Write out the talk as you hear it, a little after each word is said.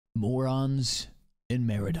Morons in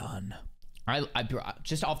Maraudon. I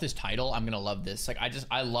just off this title, I'm gonna love this. Like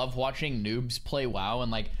I love watching noobs play WoW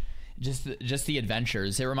and like just the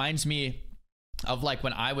adventures. It reminds me of like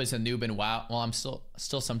when I was a noob in WoW. Well, I'm still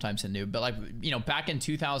sometimes a noob, but like, you know, back in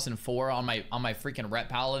 2004 on my freaking rep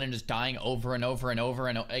paladin, just dying over and over and over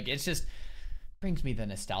and like it's just brings me the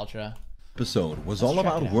nostalgia. Episode was all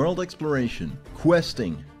about world exploration,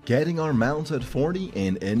 questing, getting our mounts at 40,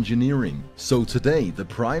 and engineering. So today the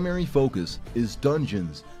primary focus is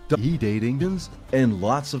dungeons, dungeons, and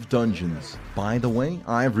lots of dungeons. By the way,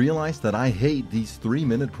 I've realized that I hate these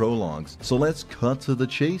 3-minute prologues, so let's cut to the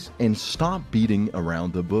chase and stop beating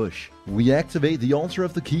around the bush. We activate the altar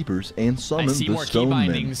of the keepers and summon the stone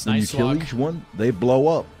men. When you kill each one, they blow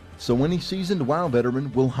up. So any seasoned WoW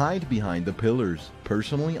veteran will hide behind the pillars.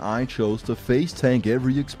 Personally, I chose to face tank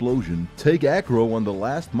every explosion, take aggro on the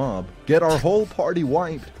last mob, get our whole party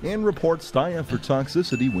wiped, and report Staya for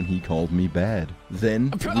toxicity when he called me bad.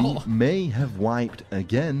 Then we may have wiped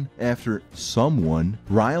again after someone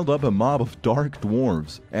riled up a mob of dark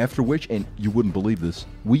dwarves, after which, and you wouldn't believe this,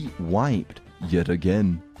 we wiped yet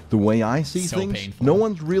again. The way I see things, painful. No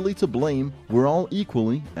one's really to blame, we're all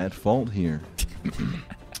equally at fault here.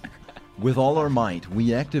 With all our might,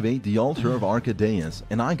 we activate the altar of Arcadeus,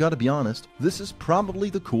 and I gotta be honest, this is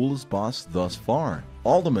probably the coolest boss thus far.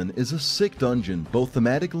 Alderman is a sick dungeon, both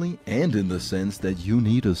thematically and in the sense that you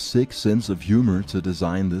need a sick sense of humor to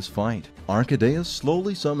design this fight. Arcadeus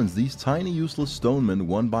slowly summons these tiny useless stonemen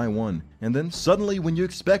one by one, and then suddenly when you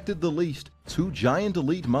expected the least, 2 giant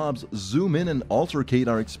elite mobs zoom in and altercate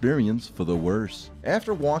our experience for the worse.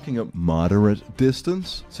 After walking a moderate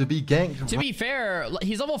distance to be ganked... To be fair,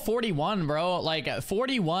 he's level 41, bro. Like,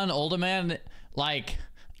 41 Alderman, like,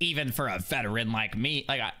 even for a veteran like me,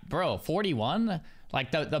 like, bro, 41?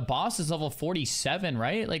 Like, the boss is level 47,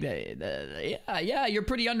 right? Like, yeah, you're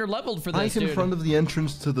pretty underleveled for this, dude. In front of the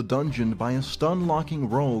entrance to the dungeon by a stun-locking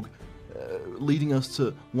rogue, leading us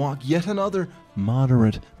to walk yet another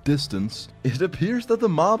moderate distance. It appears that the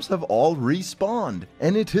mobs have all respawned,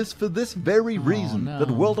 and it is for this very reason that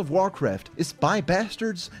World of Warcraft is spy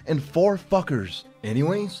bastards and 4 fuckers.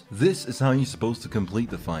 Anyways, this is how you're supposed to complete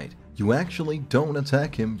the fight. You actually don't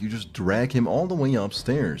attack him, you just drag him all the way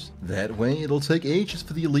upstairs. That way it'll take ages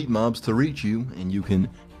for the elite mobs to reach you, and you can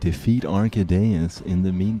defeat Arcadeus in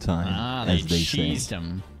the meantime, as they say.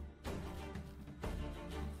 Him.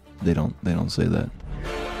 They don't say that.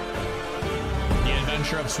 The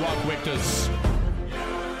Adventure of Swockwickdus.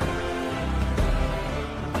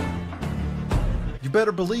 You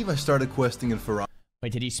better believe I started questing in Ferrari.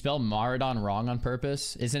 Wait, did he spell Maraudon wrong on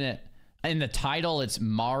purpose? Isn't it? In the title, it's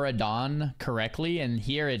Maraudon correctly, and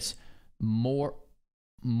here it's Maraudon.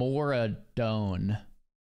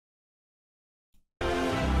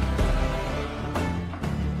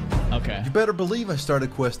 Okay. You better believe I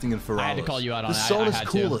started questing in Ferrari. I had to call you out on that. The zone is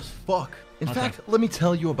cool as fuck. In fact, let me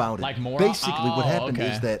tell you about it. Like Basically, what happened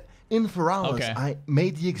is that in Ferrari, I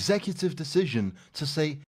made the executive decision to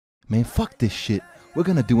say, man, fuck this shit. We're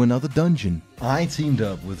gonna do another dungeon. I teamed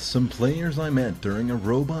up with some players I met during a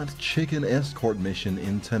robot chicken escort mission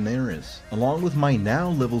in Tanaris. Along with my now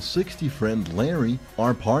level 60 friend Larry,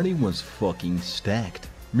 our party was fucking stacked.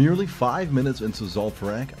 Merely 5 minutes into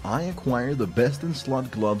Zul'Farrak, I acquired the best in slot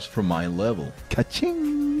gloves for my level.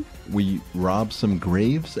 Ka-ching! We rob some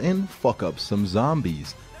graves and fuck up some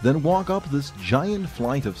zombies, then walk up this giant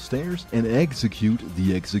flight of stairs and execute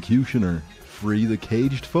the executioner. Free the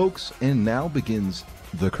caged folks, and now begins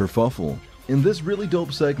the kerfuffle. In this really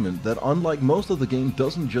dope segment that, unlike most of the game,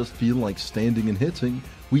 doesn't just feel like standing and hitting,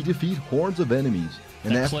 we defeat hordes of enemies,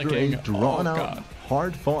 and after a drawn-out,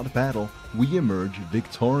 hard-fought battle, we emerge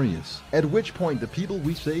victorious. At which point the people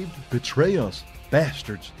we saved betray us.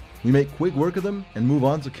 Bastards. We make quick work of them and move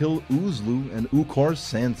on to kill Uzlu and Ukor's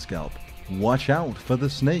Sandscalp. Watch out for the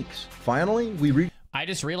snakes. Finally, we reach... I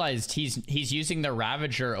just realized he's using the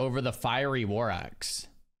Ravager over the Fiery War Axe.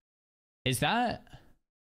 Is that...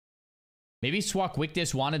 Maybe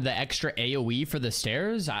Swockwickdus wanted the extra AoE for the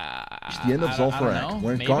stairs? It's the end of Zul'Farrak,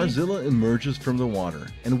 where Garzilla emerges from the water,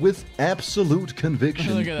 and with absolute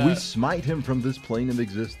conviction, we smite him from this plane of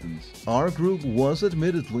existence. Our group was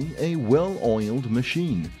admittedly a well-oiled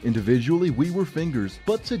machine. Individually, we were fingers,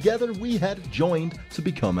 but together we had joined to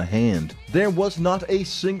become a hand. There was not a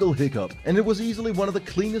single hiccup, and it was easily one of the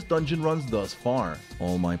cleanest dungeon runs thus far.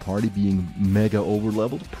 All my party being mega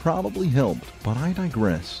overleveled probably helped, but I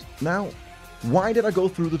digress. Now, why did I go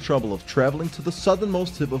through the trouble of traveling to the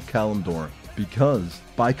southernmost tip of Kalimdor? Because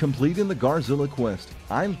By completing the Garzilla quest,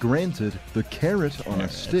 I'm granted the carrot on a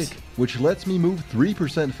stick, which lets me move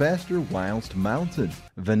 3% faster whilst mounted.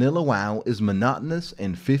 Vanilla WoW is monotonous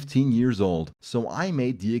and 15 years old, so I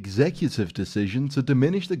made the executive decision to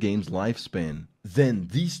diminish the game's lifespan. Then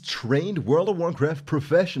these trained World of Warcraft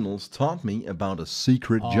professionals taught me about a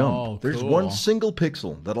secret jump. There's one single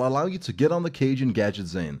pixel that'll allow you to get on the cage in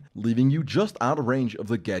Gadgetzan, leaving you just out of range of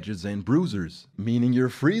the Gadgetzan bruisers, meaning you're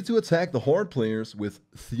free to attack the Horde players with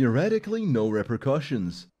theoretically no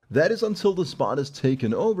repercussions. That is until the spot is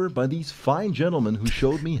taken over by these fine gentlemen who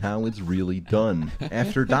showed me how it's really done.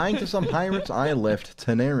 After dying to some pirates, I left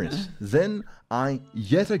Teneris. Then I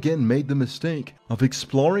yet again made the mistake of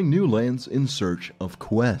exploring new lands in search of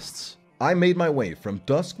quests. I made my way from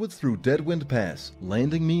Duskwood through Deadwind Pass,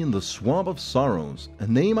 landing me in the Swamp of Sorrows. A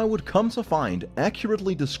name I would come to find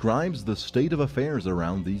accurately describes the state of affairs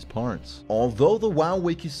around these parts. Although the WoW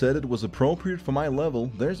Wiki said it was appropriate for my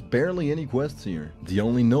level, there's barely any quests here. The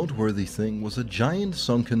only noteworthy thing was a giant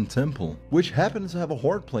sunken temple, which happened to have a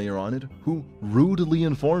Horde player on it who rudely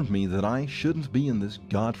informed me that I shouldn't be in this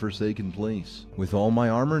godforsaken place. With all my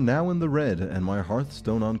armor now in the red and my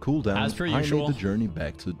Hearthstone on cooldown, I made the journey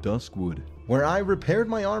back to Duskwood, where I repaired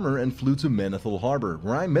my armor and flew to Menethil Harbor,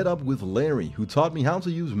 where I met up with Larry, who taught me how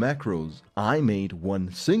to use macros. I made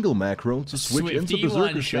one single macro to switch into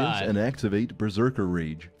Berserker stance and activate Berserker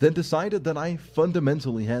Rage, then decided that I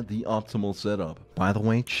fundamentally had the optimal setup. By the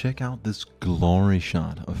way, check out this glory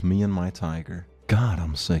shot of me and my tiger. God,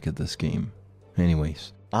 I'm sick at this game.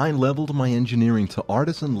 Anyways, I leveled my engineering to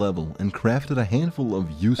artisan level and crafted a handful of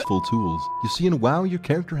useful tools. You see, in WoW your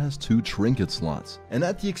character has 2 trinket slots, and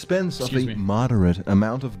at the expense of a moderate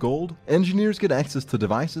amount of gold, engineers get access to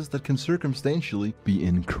devices that can circumstantially be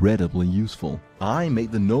incredibly useful. I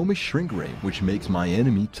made the Gnomish Shrink Ray, which makes my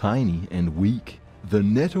enemy tiny and weak, the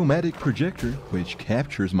Netomatic Projector, which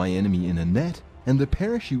captures my enemy in a net, and the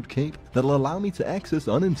Parachute Cape that'll allow me to access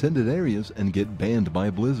unintended areas and get banned by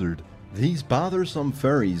Blizzard. These bothersome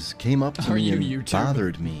furries came up to me and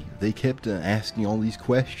bothered me. They kept asking all these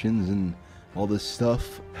questions and all this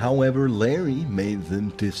stuff. However, Larry made them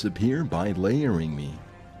disappear by layering me.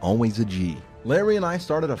 Always a G. Larry and I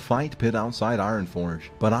started a fight pit outside Ironforge,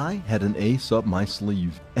 but I had an ace up my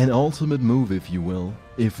sleeve. An ultimate move, if you will.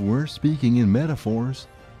 If we're speaking in metaphors,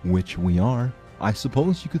 which we are, I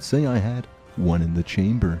suppose you could say I had one in the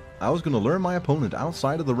chamber. I was going to lure my opponent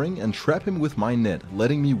outside of the ring and trap him with my net,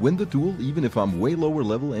 letting me win the duel even if I'm way lower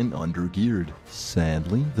level and under-geared.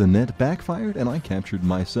 Sadly, the net backfired and I captured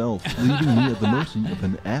myself, leaving me at the mercy of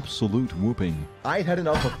an absolute whooping. I'd had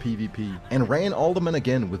enough of PvP and ran Alderman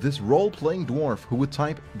again with this role-playing dwarf who would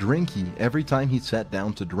type Drinky every time he sat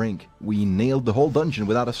down to drink. We nailed the whole dungeon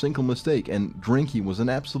without a single mistake, and Drinky was an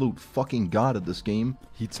absolute fucking god at this game.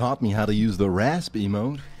 He taught me how to use the rasp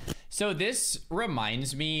emote. So this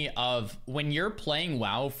reminds me of when you're playing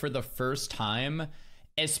WoW for the first time,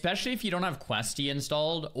 especially if you don't have Questy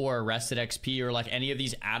installed or Arrested XP or like any of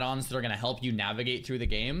these add-ons that are going to help you navigate through the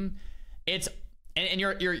game. It's and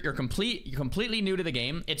you're completely new to the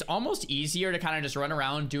game. It's almost easier to kind of just run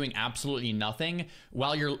around doing absolutely nothing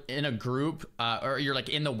while you're in a group or you're like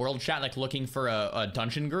in the world chat, like looking for a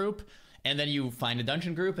dungeon group. And then you find a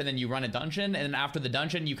dungeon group and then you run a dungeon. And then after the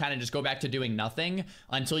dungeon, you kind of just go back to doing nothing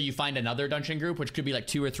until you find another dungeon group, which could be like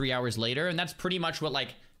 2 or 3 hours later. And that's pretty much what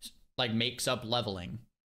like makes up leveling.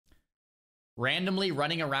 Randomly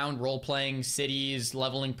running around, role-playing cities,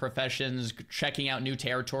 leveling professions, checking out new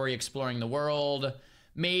territory, exploring the world,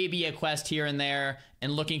 maybe a quest here and there,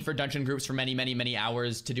 and looking for dungeon groups for many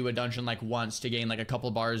hours to do a dungeon like once to gain like a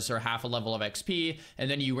couple bars or half a level of XP,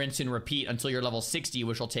 and then you rinse and repeat until you're level 60,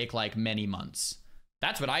 which will take like many months.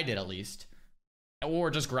 That's what I did, at least.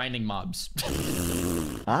 Or just grinding mobs.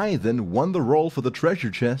 I then won the role for the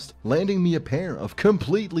treasure chest, landing me a pair of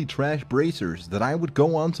completely trash bracers that I would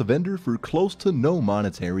go on to vendor for close to no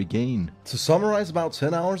monetary gain. To summarize about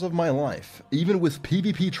 10 hours of my life, even with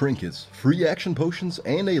PvP trinkets, free action potions,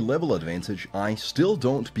 and a level advantage, I still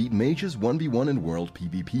don't beat mages 1v1 in world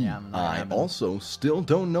PvP. Yeah, I also still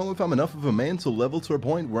don't know if I'm enough of a man to level to a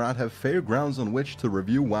point where I'd have fair grounds on which to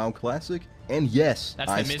review WoW Classic. And yes,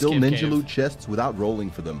 I still ninja loot chests without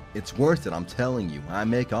rolling for them. It's worth it, I'm telling you. I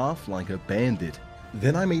make off like a bandit.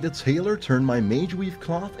 Then I made a tailor turn my Mageweave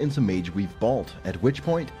cloth into Mageweave bolt, at which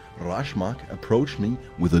point Rashmak approached me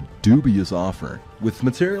with a dubious offer, with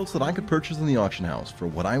materials that I could purchase in the auction house for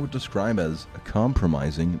what I would describe as a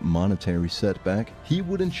compromising monetary setback. He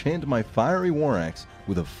would enchant my fiery war axe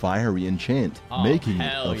with a fiery enchant, making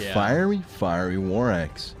it a fiery war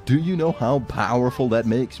axe. Do you know how powerful that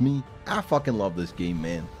makes me? I fucking love this game,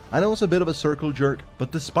 man. I know it's a bit of a circle jerk,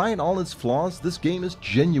 but despite all its flaws, this game is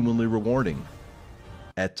genuinely rewarding.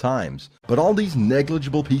 At times, but all these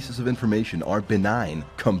negligible pieces of information are benign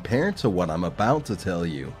compared to what I'm about to tell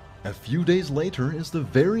you. A few days later is the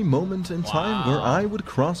very moment in time where I would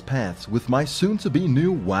cross paths with my soon-to-be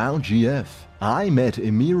new WoW GF. I met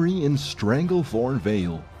Emiri in Stranglethorn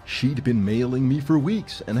Vale. She'd been mailing me for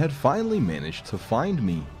weeks and had finally managed to find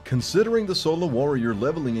me. Considering the solo warrior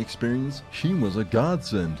leveling experience, she was a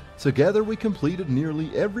godsend. Together we completed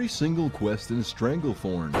nearly every single quest in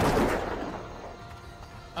Stranglethorn.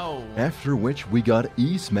 Oh. After which we got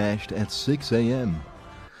E-smashed at 6 AM.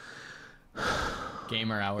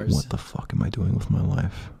 Gamer hours. What the fuck am I doing with my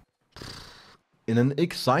life? In an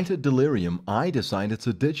excited delirium, I decided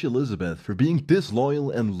to ditch Elizabeth for being disloyal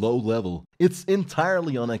and low level. It's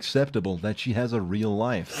entirely unacceptable that she has a real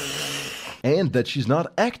life. And that she's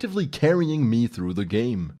not actively carrying me through the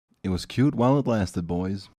game. It was cute while it lasted,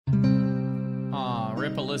 boys. Aw,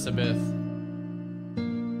 rip Elizabeth.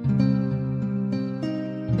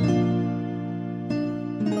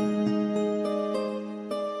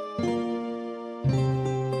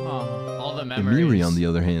 Emiri, on the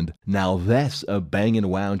other hand, now that's a bangin'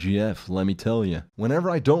 WoW GF, let me tell ya. Whenever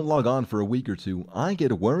I don't log on for a week or two, I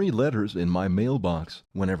get worry letters in my mailbox.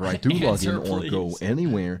 Whenever I do log in or go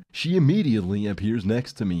anywhere, she immediately appears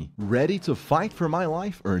next to me, ready to fight for my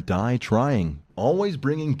life or die trying. Always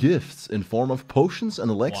bringing gifts in form of potions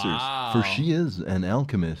and elixirs, for she is an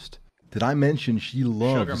alchemist. Did I mention she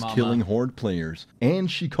loves killing horde players,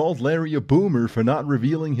 and she called Larry a boomer for not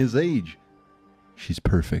revealing his age? She's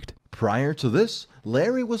perfect. Prior to this,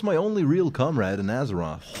 Larry was my only real comrade in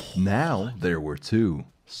Azeroth. Now, there were two.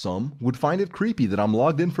 Some would find it creepy that I'm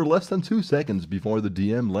logged in for less than 2 seconds before the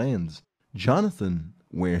DM lands. Jonathan,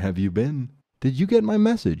 where have you been? Did you get my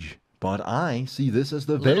message? But I see this as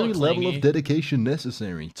the very level of dedication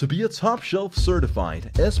necessary to be a top-shelf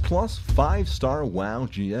certified S+ 5-star WoW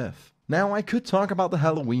GF. Now, I could talk about the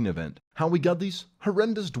Halloween event, how we got these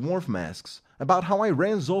horrendous dwarf masks, about how I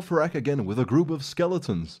ran Zul'Farrak again with a group of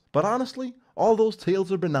skeletons. But honestly, all those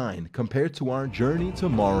tales are benign compared to our journey to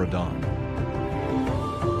Maraudon.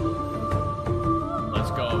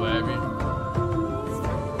 Let's go, baby.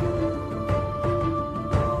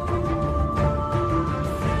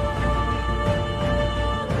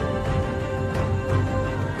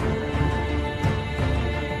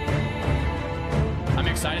 I'm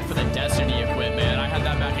excited for the Destiny equip, man. I had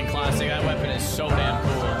that back in Classic. That weapon is so damn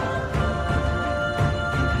cool.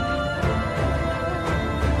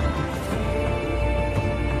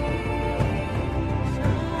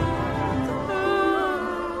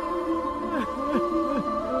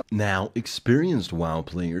 Now, experienced WoW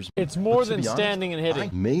players, it's more than standing and hitting.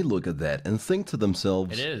 May look at that and think to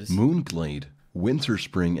themselves, Moonglade,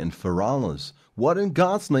 Winterspring, and Feralas. What in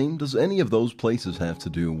God's name does any of those places have to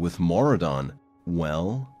do with Maraudon?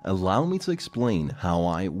 Well, allow me to explain how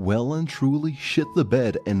I well and truly shit the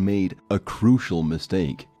bed and made a crucial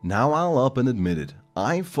mistake. Now I'll up and admit it.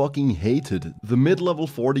 I fucking hated the mid-level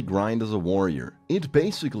 40 grind as a warrior. It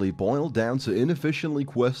basically boiled down to inefficiently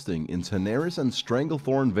questing in Teneris and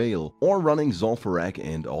Stranglethorn Vale, or running Zul'Farrak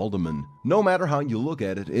and Alderman. No matter how you look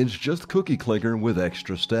at it, it's just cookie clicker with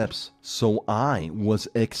extra steps. So I was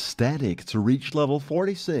ecstatic to reach level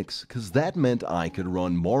 46, cause that meant I could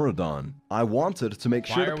run Maraudon. I wanted to make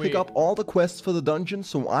sure to pick up all the quests for the dungeon,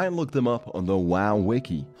 so I looked them up on the WoW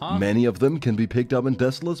wiki. Many of them can be picked up in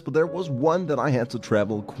Desolace, but there was one that I had to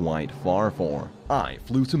travel quite far for. I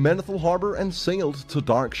flew to Menethil Harbor and sailed to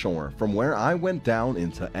Darkshore, from where I went down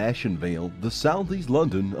into Ashenvale, the southeast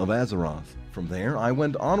London of Azeroth. From there, I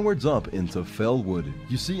went onwards up into Felwood.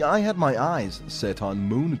 You see, I had my eyes set on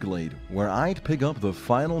Moonglade, where I'd pick up the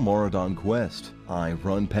final Maraudon quest. I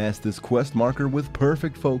run past this quest marker with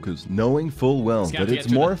perfect focus, knowing full well that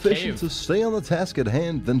it's more efficient to stay on the task at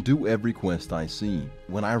hand than do every quest I see.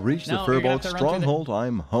 When I reach the Firbolg stronghold,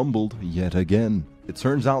 I'm humbled yet again. It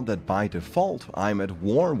turns out that by default, I'm at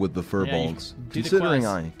war with the Firbolgs. Considering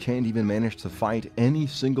I can't even manage to fight any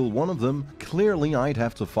single one of them, clearly I'd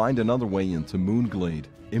have to find another way into Moonglade.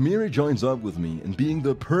 Emiri joins up with me, and being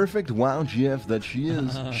the perfect WoW GF that she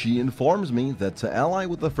is, she informs me that to ally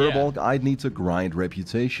with the Firbolg, I'd need to grind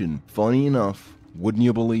reputation. Funny enough, wouldn't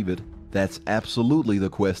you believe it? That's absolutely the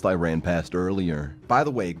quest I ran past earlier. By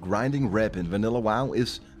the way, grinding rep in vanilla WoW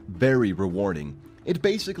is very rewarding. It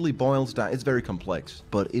basically boils down, it's very complex,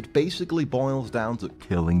 but it basically boils down to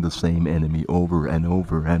killing the same enemy over and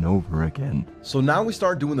over and over again. So now we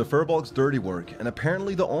start doing the Furbolg's dirty work, and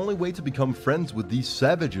apparently the only way to become friends with these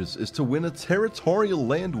savages is to win a territorial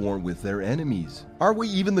land war with their enemies. Are we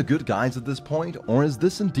even the good guys at this point, or is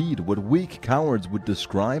this indeed what weak cowards would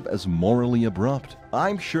describe as morally abrupt?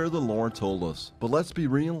 I'm sure the lore told us, but let's be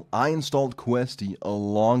real, I installed Questy a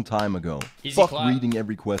long time ago. Fuck reading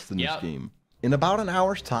every quest in this game. In about an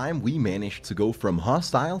hour's time, we managed to go from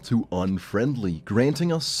hostile to unfriendly,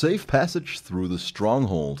 granting us safe passage through the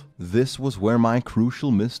stronghold. This was where my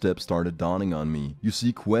crucial misstep started dawning on me. You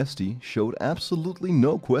see, Questy showed absolutely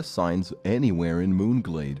no quest signs anywhere in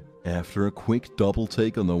Moonglade. After a quick double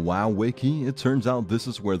take on the WoW wiki, it turns out this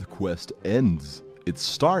is where the quest ends. It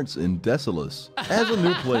starts in Desolus. As a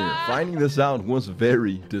new player, finding this out was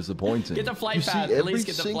very disappointing. Get the flight you path. see, every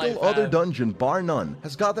single other dungeon, bar none,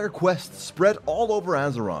 has got their quests spread all over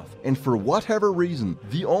Azeroth. And for whatever reason,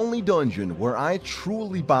 the only dungeon where I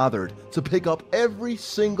truly bothered to pick up every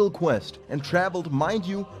single quest and traveled, mind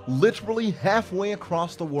you, literally halfway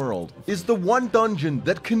across the world, is the one dungeon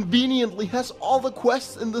that conveniently has all the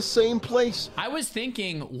quests in the same place. I was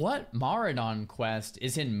thinking, what Maraudon quest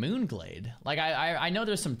is in Moonglade? Like, I know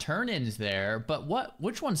there's some turn-ins there, but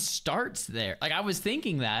which one starts there? Like, I was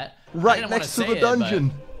thinking that. Right next to the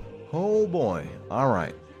dungeon. Oh boy.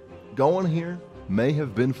 Alright. Going here may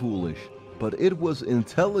have been foolish, but it was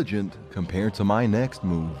intelligent compared to my next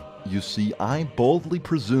move. You see, I boldly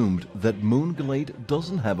presumed that Moonglade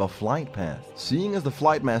doesn't have a flight path, seeing as the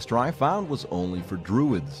flight master I found was only for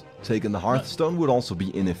druids. Taking the Hearthstone would also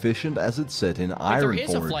be inefficient as it's set in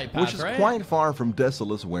Ironforge, which is quite far from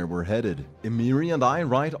Desolus where we're headed. Emiri and I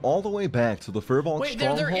ride all the way back to the Furbolg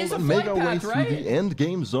stronghold and make our way through the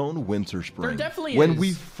endgame zone Winterspring. When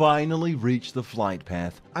we finally reach the flight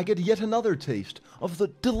path, I get yet another taste of the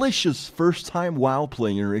delicious first-time WoW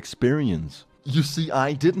player experience. You see,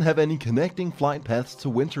 I didn't have any connecting flight paths to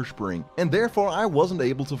Winterspring, and therefore I wasn't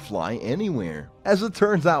able to fly anywhere. As it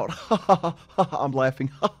turns out, I'm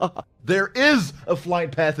laughing, there is a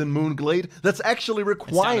flight path in Moonglade that's actually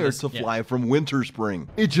required to fly from Winterspring.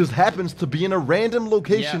 It just happens to be in a random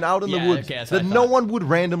location out in the woods that no one would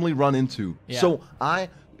randomly run into. So I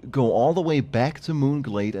go all the way back to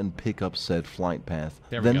Moonglade and pick up said flight path,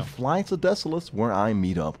 then fly to Desolus where I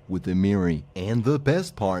meet up with Emiri. And the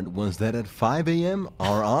best part was that at 5 AM,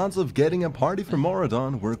 our odds of getting a party for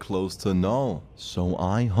Maraudon were close to null. So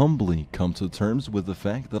I humbly come to terms with the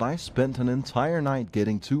fact that I spent an entire night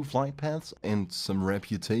getting 2 flight paths and some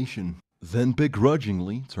reputation, then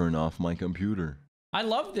begrudgingly turn off my computer. I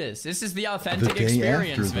love this. This is the authentic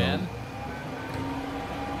experience, man.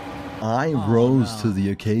 I rose to the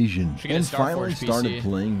occasion and finally started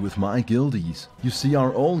playing with my guildies. You see,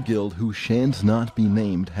 our old guild, who shan't not be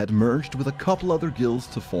named, had merged with a couple other guilds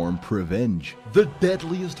to form Prevenge, the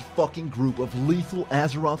deadliest fucking group of lethal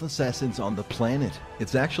Azeroth assassins on the planet.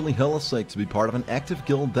 It's actually hella sick to be part of an active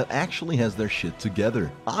guild that actually has their shit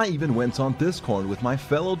together. I even went on Discord with my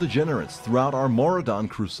fellow degenerates throughout our Maraudon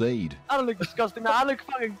crusade. I don't look disgusting, man. I look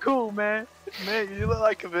fucking cool, man. Mate, you look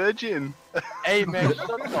like a virgin. Hey, man.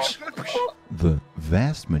 The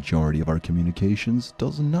vast majority of our communications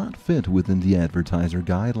does not fit within the advertiser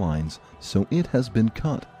guidelines, so it has been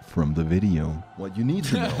cut from the video. What you need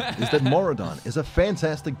to know is that Maraudon is a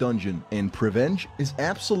fantastic dungeon, and Prevenge is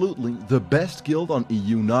absolutely the best guild on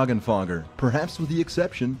EU Noggenfogger, perhaps with the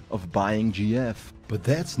exception of buying GF. But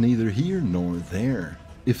that's neither here nor there.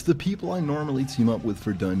 If the people I normally team up with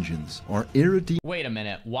for dungeons are irredeemable— Wait a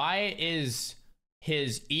minute, why is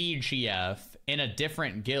his EGF in a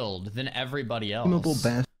different guild than everybody else?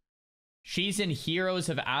 She's in Heroes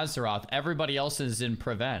of Azeroth, everybody else is in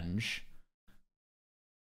Prevenge.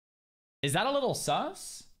 Is that a little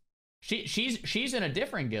sus? She's in a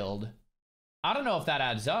different guild. I don't know if that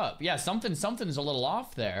adds up. Yeah, something's a little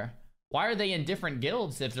off there. Why are they in different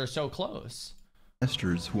guilds if they're so close?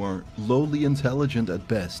 Who are lowly intelligent at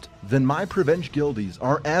best, then my Prevenge guildies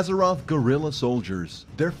are Azeroth guerrilla soldiers.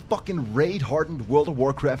 They're fucking raid-hardened World of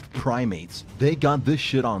Warcraft primates. They got this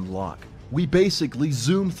shit on lock. We basically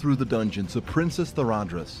zoom through the dungeon to Princess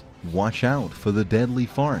Tharadras. Watch out for the deadly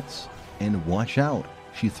farts. And watch out,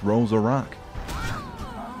 she throws a rock.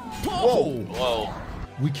 Whoa! Whoa.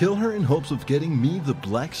 We kill her in hopes of getting me the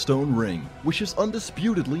Blackstone Ring, which is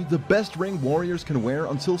undisputedly the best ring warriors can wear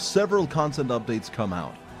until several content updates come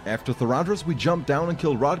out. After Tharadras, we jump down and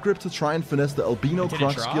kill Rodgrip to try and finesse the Albino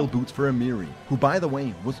Croc skill boots for Emiri, who by the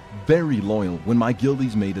way was very loyal when my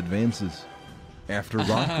guildies made advances. After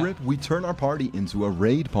Rock Grip, we turn our party into a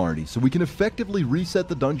raid party so we can effectively reset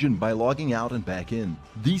the dungeon by logging out and back in.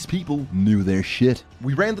 These people knew their shit.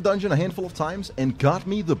 We ran the dungeon a handful of times and got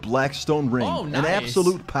me the Blackstone Ring, Oh, an nice.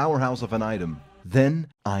 absolute powerhouse of an item. Then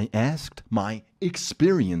I asked my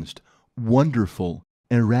experienced, wonderful,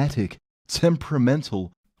 erratic,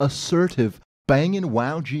 temperamental, assertive, bangin'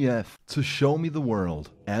 WoW GF to show me the world.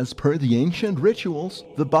 As per the ancient rituals,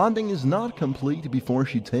 the bonding is not complete before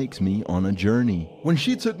she takes me on a journey. When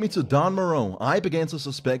she took me to Don Moreau, I began to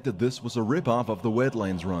suspect that this was a ripoff of the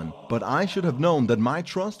Wetlands run, but I should have known that my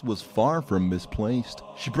trust was far from misplaced.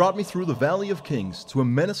 She brought me through the Valley of Kings to a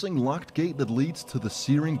menacing locked gate that leads to the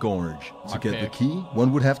Searing Gorge. To get the key,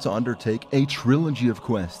 one would have to undertake a trilogy of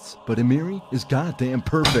quests, but Emiri is goddamn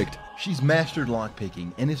perfect. She's mastered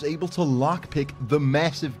lockpicking and is able to lockpick the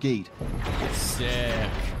massive gate, Sick.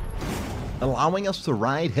 allowing us to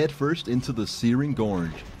ride headfirst into the Searing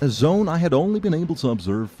Gorge, a zone I had only been able to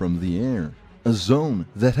observe from the air, a zone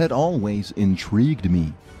that had always intrigued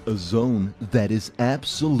me, a zone that is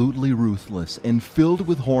absolutely ruthless and filled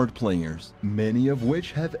with horde players, many of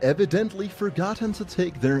which have evidently forgotten to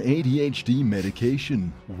take their ADHD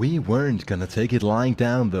medication. We weren't gonna take it lying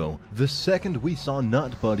down though. The second we saw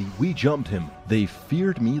Nut Buddy, we jumped him. They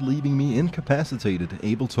feared me, leaving me incapacitated,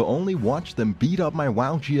 able to only watch them beat up my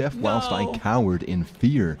WoW GF whilst I cowered in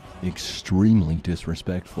fear. Extremely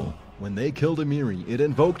disrespectful. When they killed Emiri, it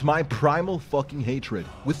invoked my primal fucking hatred.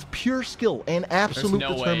 With pure skill and absolute no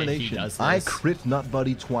way he determination, does I this. crit Nut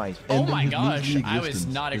Buddy twice. Oh ending my his gosh, measly I was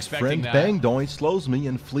existence. not His expecting friend that. Bangdoy slows me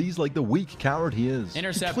and flees like the weak coward he is.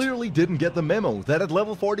 Intercept. He clearly didn't get the memo that at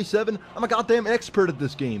level 47, I'm a goddamn expert at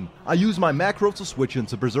this game. I use my macro to switch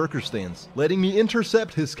into Berserker stance, letting me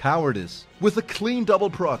intercept his cowardice. With a clean double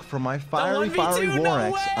proc from my fiery 1v2, no war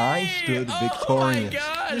axe, I way! stood Oh my victorious.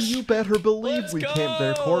 gosh! And you better believe Let's we camped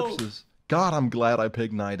their go! corpses. God, I'm glad I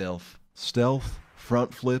picked Night Elf. Stealth,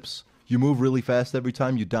 front flips, you move really fast every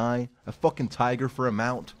time you die, a fucking tiger for a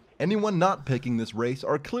mount. Anyone not picking this race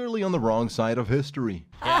are clearly on the wrong side of history.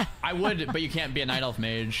 Yeah, I would, but you can't be a Night Elf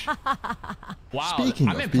mage. Wow. Speaking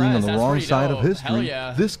I'm of being on impressed. the That's wrong pretty side of dope. history, Hell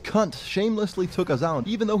yeah. this cunt shamelessly took us out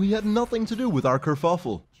even though he had nothing to do with our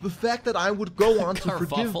kerfuffle. The fact that I would go on to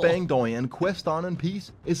forgive Kerfuffle. Bangdoy and quest on in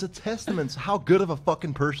peace is a testament to how good of a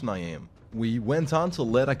fucking person I am. We went on to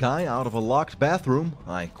let a guy out of a locked bathroom.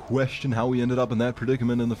 I question how we ended up in that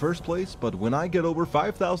predicament in the first place, but when I get over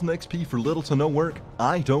 5,000 XP for little to no work,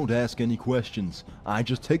 I don't ask any questions. I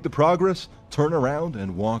just take the progress, turn around,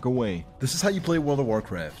 and walk away. This is how you play World of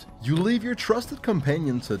Warcraft. You leave your trusted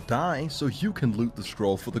companion to die so you can loot the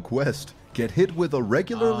scroll for the quest. Get hit with a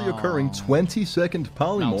regularly occurring 20-second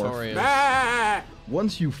polymorph. Maltorius.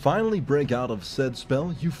 Once you finally break out of said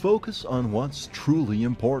spell, you focus on what's truly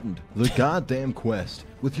important, the goddamn quest.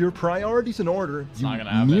 With your priorities in order, you not gonna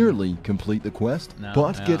happen. nearly complete the quest, No,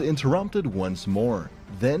 but yeah. get interrupted once more.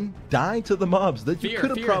 Then die to the mobs that you Fear, could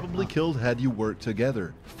have fear. probably killed had you worked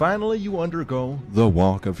together. Finally, you undergo the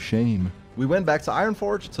Walk of Shame. We went back to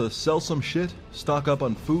Ironforge to sell some shit, stock up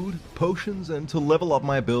on food, potions, and to level up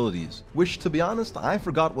my abilities, which to be honest, I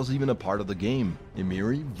forgot was even a part of the game.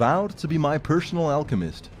 Emiri vowed to be my personal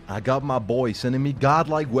alchemist. I got my boy sending me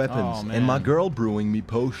godlike weapons, Oh, and my man. girl brewing me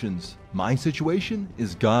potions. My situation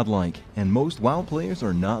is godlike, and most WoW players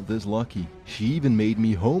are not this lucky. She even made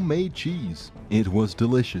me homemade cheese. It was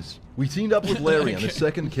delicious. We teamed up with Larry on his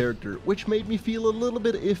second character, which made me feel a little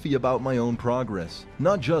bit iffy about my own progress.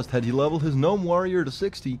 Not just had he leveled his gnome warrior to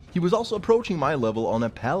 60, he was also approaching my level on a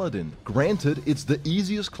paladin. Granted, it's the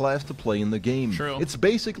easiest class to play in the game. True. It's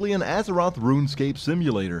basically an Azeroth RuneScape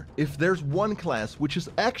simulator. If there's one class which is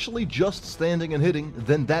actually just standing and hitting,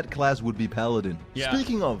 then that class would be paladin. Yeah.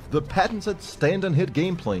 Speaking of the patented stand and hit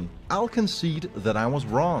gameplay, I'll concede that I was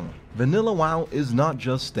wrong. Vanilla WoW is not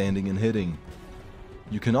just standing and hitting.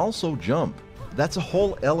 You can also jump. That's a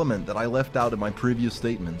whole element that I left out in my previous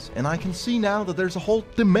statements, and I can see now that there's a whole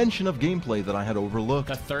dimension of gameplay that I had overlooked.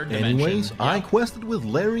 The third dimension. Anyways, I Yeah. quested with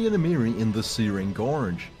Larry and Emiri in the Searing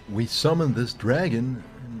Gorge. We summoned this dragon.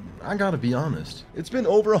 I gotta be honest, it's been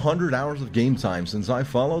over 100 hours of game time since I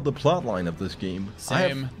followed the plotline of this game. I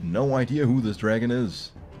Same. have no idea who this dragon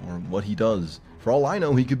is, or what he does. For all I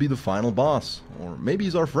know, he could be the final boss, or maybe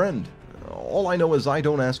he's our friend. All I know is I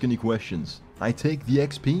don't ask any questions. I take the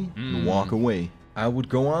XP and walk away. I would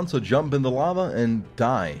go on to jump in the lava and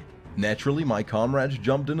die. Naturally, my comrades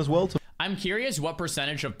jumped in as well to I'm curious what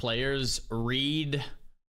percentage of players read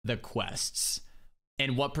the quests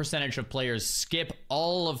and what percentage of players skip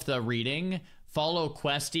all of the reading, follow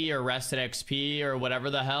questy or rest at XP or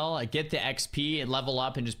whatever the hell, get the XP and level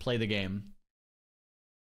up and just play the game.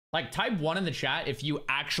 Like, type 1 in the chat if you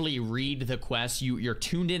actually read the quest. You're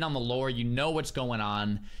tuned in on the lore. You know what's going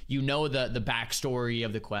on. You know the backstory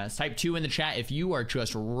of the quest. Type 2 in the chat if you are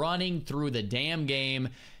just running through the damn game,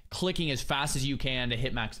 clicking as fast as you can to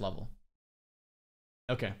hit max level.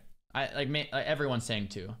 Okay. Everyone's saying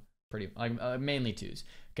 2. Mainly 2s.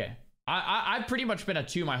 Okay. I've pretty much been a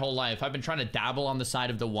 2 my whole life. I've been trying to dabble on the side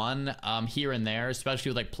of the 1 here and there, especially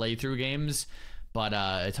with like playthrough games. But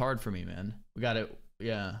it's hard for me, man. We gotta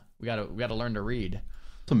learn to read.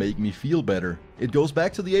 To make me feel better. It goes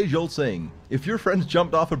back to the age-old saying, if your friends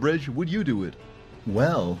jumped off a bridge, would you do it?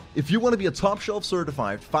 Well, if you want to be a top-shelf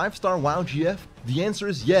certified 5-star WoW GF, the answer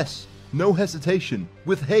is yes. No hesitation.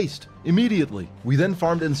 With haste. Immediately. We then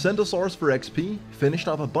farmed Incendosaurs for XP, finished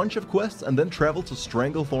off a bunch of quests, and then traveled to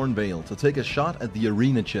Stranglethorn Vale to take a shot at the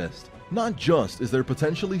arena chest. Not just is there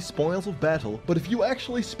potentially spoils of battle, but if you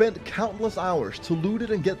actually spent countless hours to loot it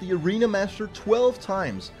and get the Arena Master 12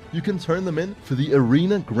 times, you can turn them in for the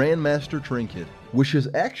Arena Grandmaster Trinket, which is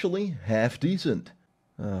actually half decent.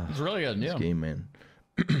 It's really good, this game, man.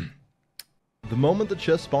 The moment the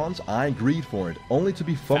chest spawns, I greed for it, only to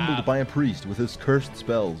be fumbled by a priest with his cursed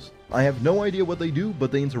spells. I have no idea what they do,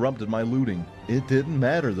 but they interrupted my looting. It didn't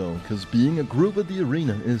matter though, cause being a group at the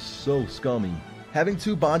arena is so scummy. Having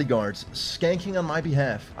 2 bodyguards skanking on my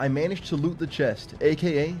behalf, I managed to loot the chest,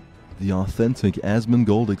 aka the authentic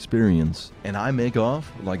Asmongold experience, and I make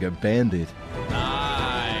off like a bandit.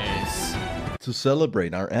 Nice. To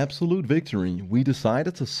celebrate our absolute victory, we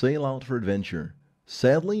decided to sail out for adventure.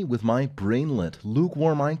 Sadly, with my brainlet,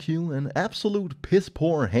 lukewarm IQ, and absolute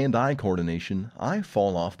piss-poor hand-eye coordination, I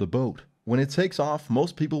fall off the boat. When it takes off,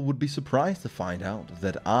 most people would be surprised to find out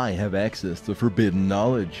that I have access to forbidden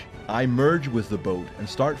knowledge. I merge with the boat and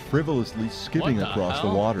start frivolously skipping across the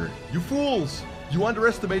water. You fools! You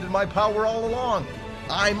underestimated my power all along!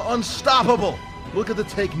 I'm unstoppable! Look at the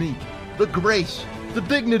technique, the grace, the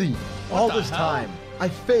dignity. All this time, I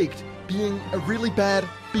faked being a really bad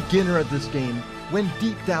beginner at this game, when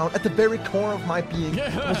deep down, at the very core of my being,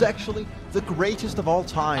 was actually the greatest of all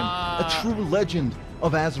time, a true legend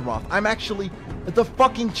of Azeroth. I'm actually the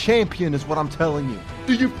fucking champion is what I'm telling you.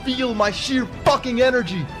 Do you feel my sheer fucking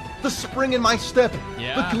energy? The spring in my step,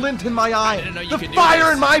 the glint in my eye, the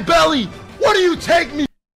fire in my belly! What do you take me?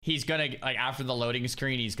 He's gonna, like, after the loading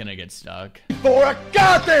screen, he's gonna get stuck. For a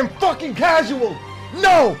goddamn fucking casual!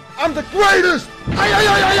 No! I'm the greatest!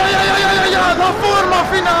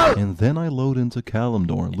 And then I load into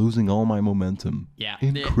Kalimdor, losing all my momentum. Yeah.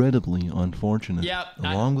 Incredibly unfortunate. Yep.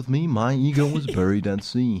 Along with me, my ego was buried at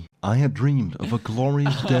sea. I had dreamed of a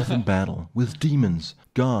glorious death in battle, with demons,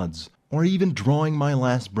 gods, or even drawing my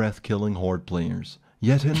last breath killing horde players.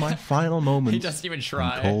 Yet in my final moments, he doesn't even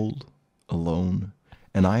try. I'm cold, alone,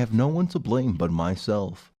 and I have no one to blame but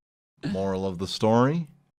myself. Moral of the story?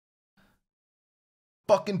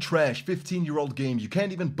 Fucking trash, 15-year-old game. You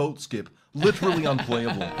can't even boat skip. Literally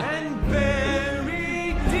unplayable. I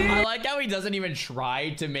like how he doesn't even try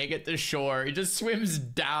to make it to shore. He just swims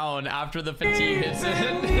down after the fatigue hits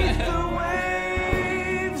him. The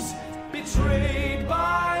waves, betrayed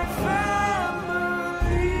by family.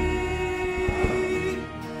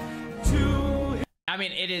 I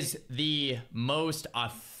mean, it is the most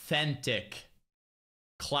authentic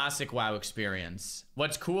classic WoW experience.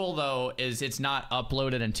 What's cool though is it's not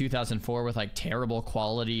uploaded in 2004 with like terrible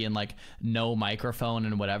quality and like no microphone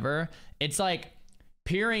and whatever. It's like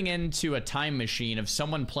peering into a time machine of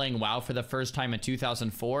someone playing WoW for the first time in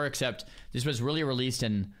 2004, except this was really released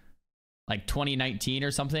in like 2019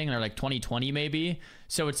 or something, or like 2020 maybe.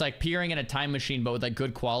 So it's like peering in a time machine but with like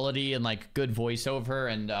good quality and like good voiceover,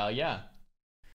 and yeah,